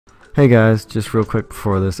Hey guys, just real quick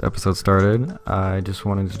before this episode started, I just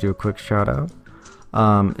wanted to do a quick shout out.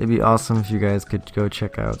 It'd be awesome if you guys could go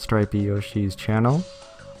check out Stripey Yoshi's channel.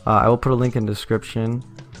 I will put a link in the description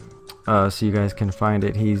so you guys can find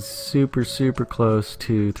it. He's super close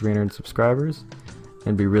to 300 subscribers.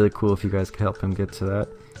 It'd be really cool if you guys could help him get to that.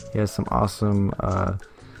 He has some awesome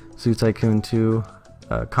Zoo Tycoon 2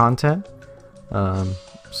 content.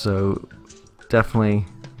 So definitely,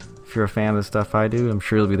 if you're a fan of the stuff I do, I'm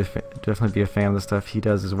sure you'll be definitely be a fan of the stuff he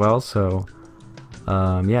does as well. So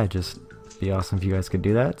yeah, just be awesome if you guys could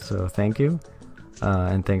do that. So thank you,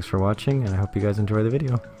 and thanks for watching, and I hope you guys enjoy the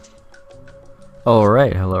video.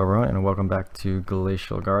 Alright, hello everyone, and welcome back to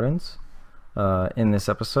Glacial Gardens. In this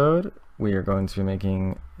episode, we are going to be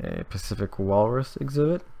making a Pacific walrus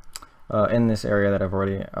exhibit in this area that I've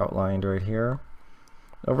already outlined right here.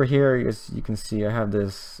 Over here, as you can see, I have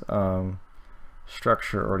this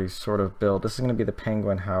structure already sort of built. This is going to be the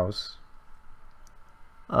penguin house.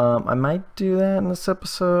 I might do that in this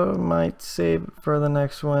episode, might save it for the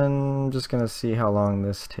next one. I'm just going to see how long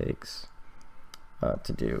this takes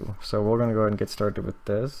to do. So we're going to go ahead and get started with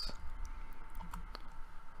this.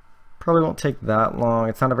 Probably won't take that long.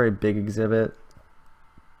 It's not a very big exhibit,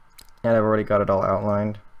 and I've already got it all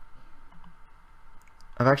outlined.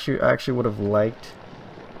 I actually would have liked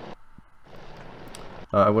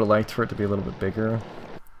I would have liked for it to be a little bit bigger,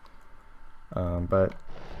 but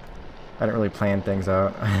I didn't really plan things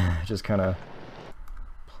out. Just kind of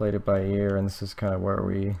played it by ear, and this is kind of where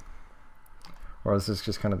this is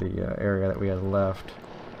just kind of the area that we had left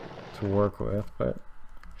to work with, but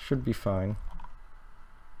should be fine.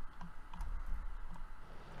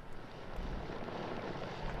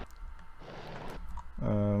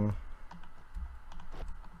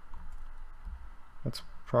 That's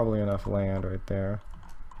probably enough land right there.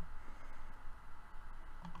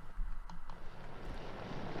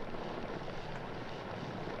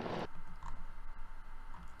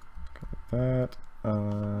 That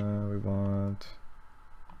we want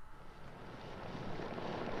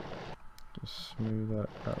just smooth that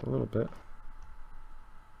out a little bit.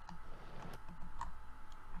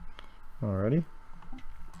 Alrighty.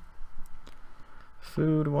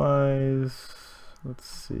 Food wise, let's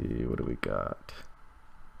see, what do we got?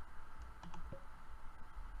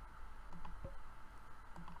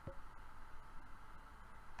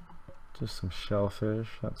 Just some shellfish,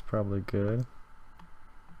 that's probably good.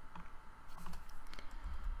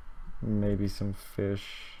 Maybe some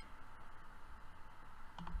fish.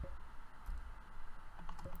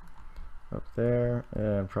 Up there,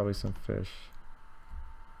 and probably some fish.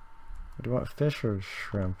 Do you want fish or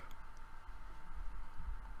shrimp?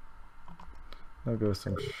 I'll go with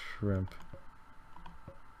some shrimp.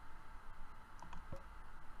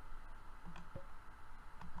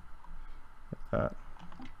 Like that.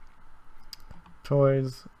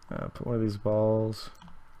 Toys, put one of these balls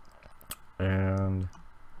and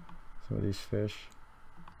some of these fish.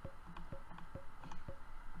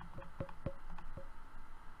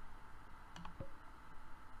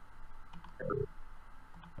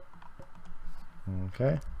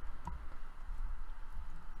 Okay.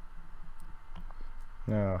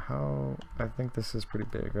 Now, I think this is pretty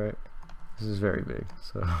big, right? This is very big,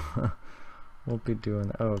 so won't be doing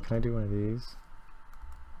that. Oh, can I do one of these?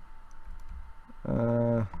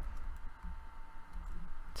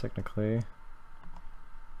 Technically,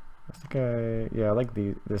 I think yeah, I like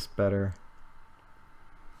this better.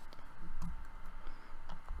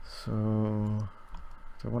 So, do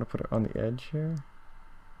I want to put it on the edge here?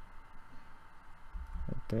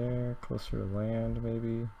 Right there, closer to land,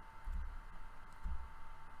 maybe.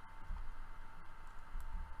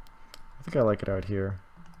 I think I like it out here.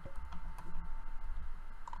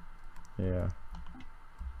 Yeah.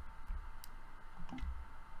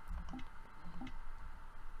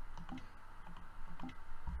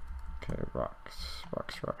 Okay, rocks.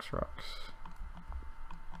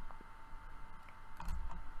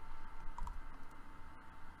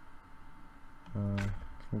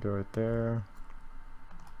 Can go right there.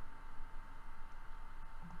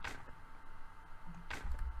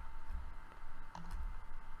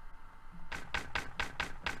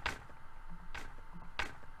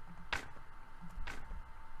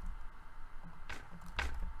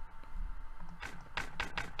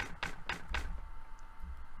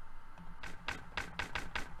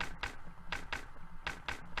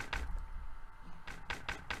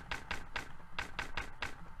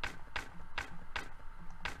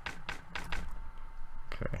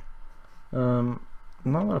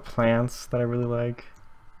 Not a lot of plants that I really like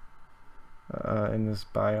in this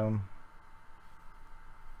biome.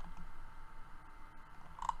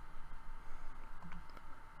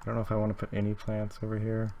 I don't know if I want to put any plants over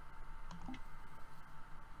here.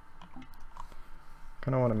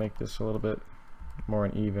 Kind of want to make this a little bit more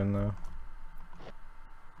uneven though.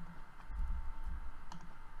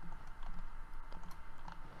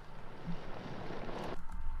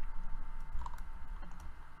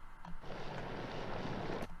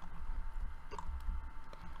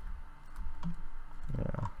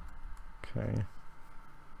 Yeah, okay.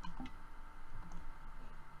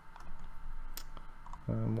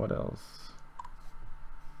 What else?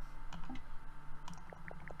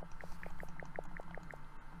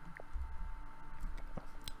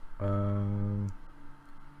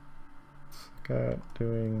 Got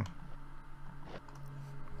doing.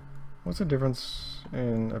 What's the difference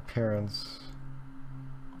in appearance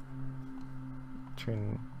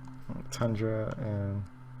between tundra and?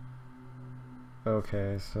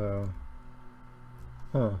 Okay, so.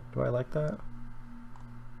 Huh? Do I like that?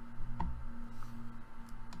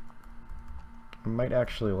 I might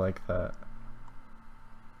actually like that.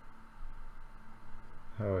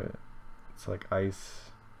 How it's like ice.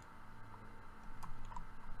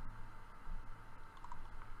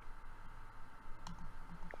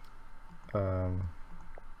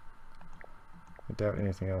 I doubt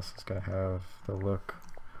anything else is gonna have the look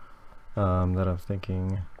that I'm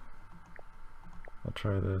thinking. I'll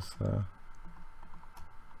try this though.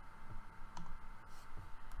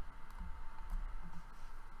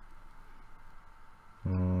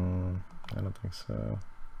 I don't think so.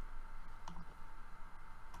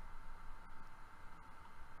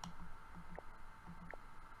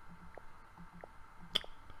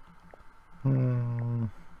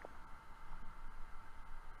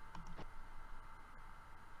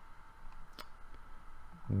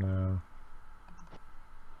 No.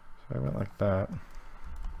 So I went like that.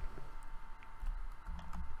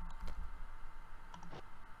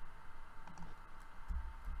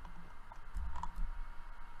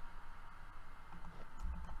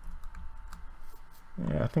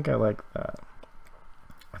 Yeah, I think I like that.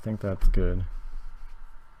 I think that's good.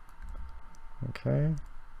 Okay.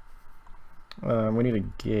 We need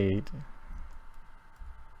a gate.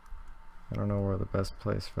 I don't know where the best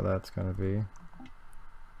place for that's going to be.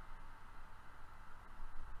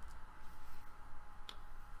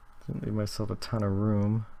 Didn't leave myself a ton of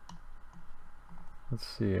room. Let's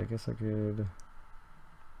see, I guess I could...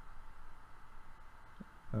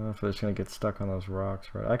 I don't know if they're just going to get stuck on those rocks.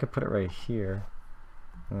 Right? I could put it right here.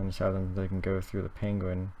 And then just have them, they can go through the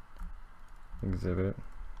penguin exhibit.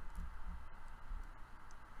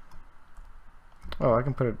 Oh, I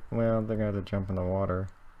can put it, well, they're going to have to jump in the water.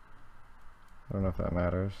 I don't know if that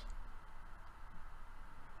matters.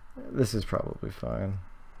 This is probably fine.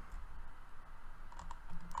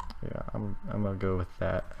 Yeah, I'm going to go with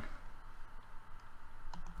that.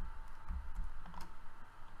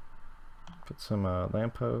 Put some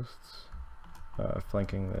lampposts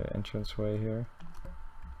flanking the entranceway here.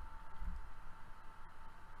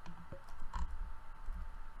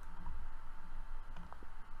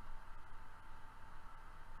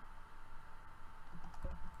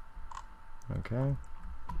 Okay.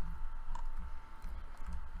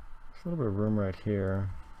 There's a little bit of room right here.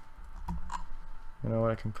 You know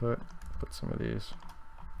what I can put? Put some of these.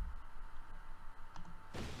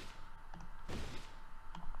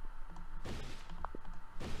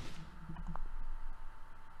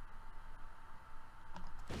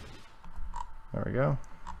 There we go.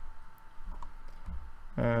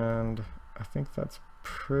 And I think that's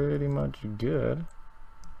pretty much good.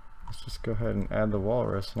 Let's just go ahead and add the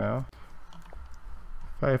walrus now.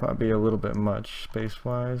 Probably might be a little bit much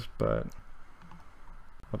space-wise, but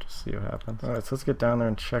I'll just see what happens. Alright, so let's get down there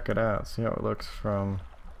and check it out, see how it looks from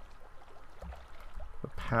the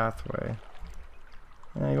pathway.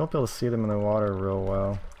 Yeah, you won't be able to see them in the water real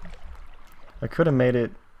well. I could have made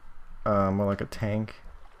it more like a tank,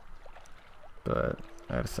 but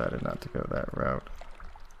I decided not to go that route.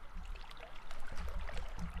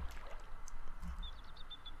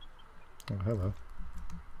 Oh, hello.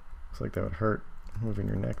 Looks like that would hurt, moving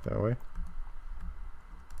your neck that way.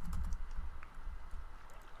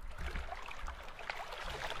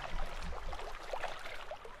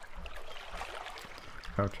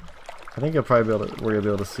 Ouch. I think you'll probably be able to, where you'll be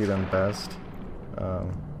able to see them best.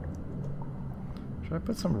 Should I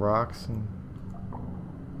put some rocks and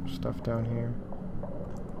stuff down here?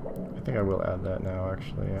 I think I will add that now,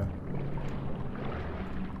 actually, yeah.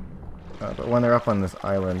 But when they're up on this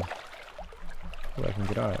island, oh, I can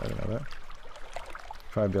get on it, I didn't know that.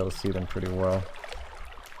 Probably be able to see them pretty well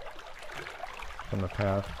from the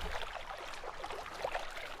path.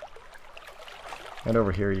 And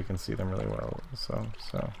over here you can see them really well, so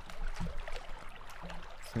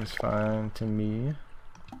Seems fine to me.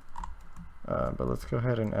 But let's go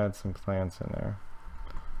ahead and add some plants in there.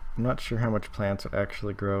 I'm not sure how much plants would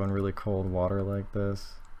actually grow in really cold water like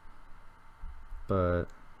this, but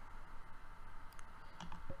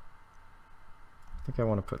I think I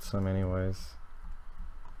want to put some anyways.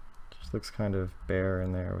 Just looks kind of bare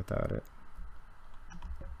in there without it.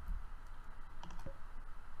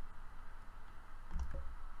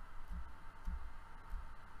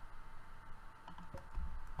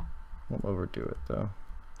 Won't overdo it though.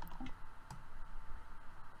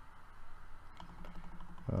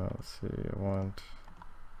 Let's see, I want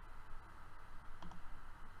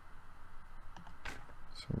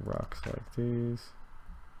some rocks like these.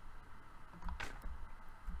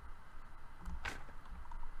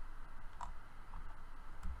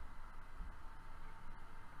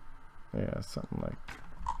 Yeah, something like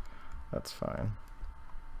that's fine.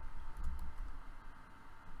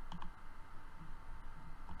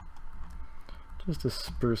 Just to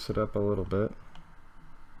spruce it up a little bit.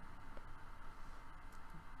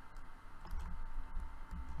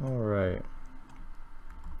 Alright.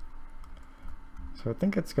 So I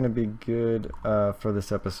think it's going to be good for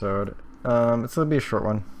this episode. It's going to be a short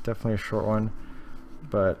one. Definitely a short one.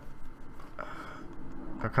 But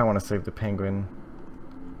I kind of want to save the penguin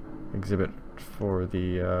exhibit for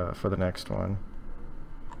the next one.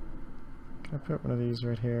 Can I put one of these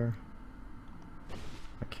right here?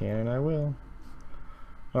 I can and I will.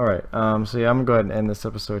 Alright, so yeah, I'm going to go ahead and end this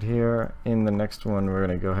episode here. In the next one, we're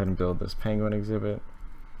going to go ahead and build this penguin exhibit.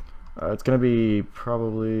 It's going to be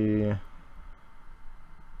probably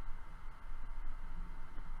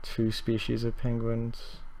 2 species of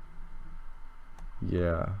penguins.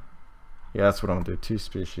 Yeah, that's what I'm going to do, 2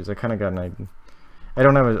 species. I kind of got an idea. I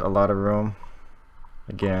don't have a lot of room.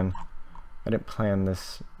 Again, I didn't plan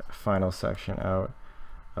this final section out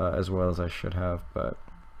as well as I should have, but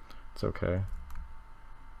it's okay.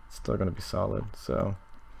 It's still going to be solid, so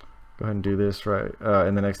go ahead and do this right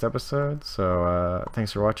in the next episode. So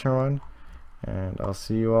thanks for watching, everyone, and I'll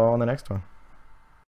see you all in the next one.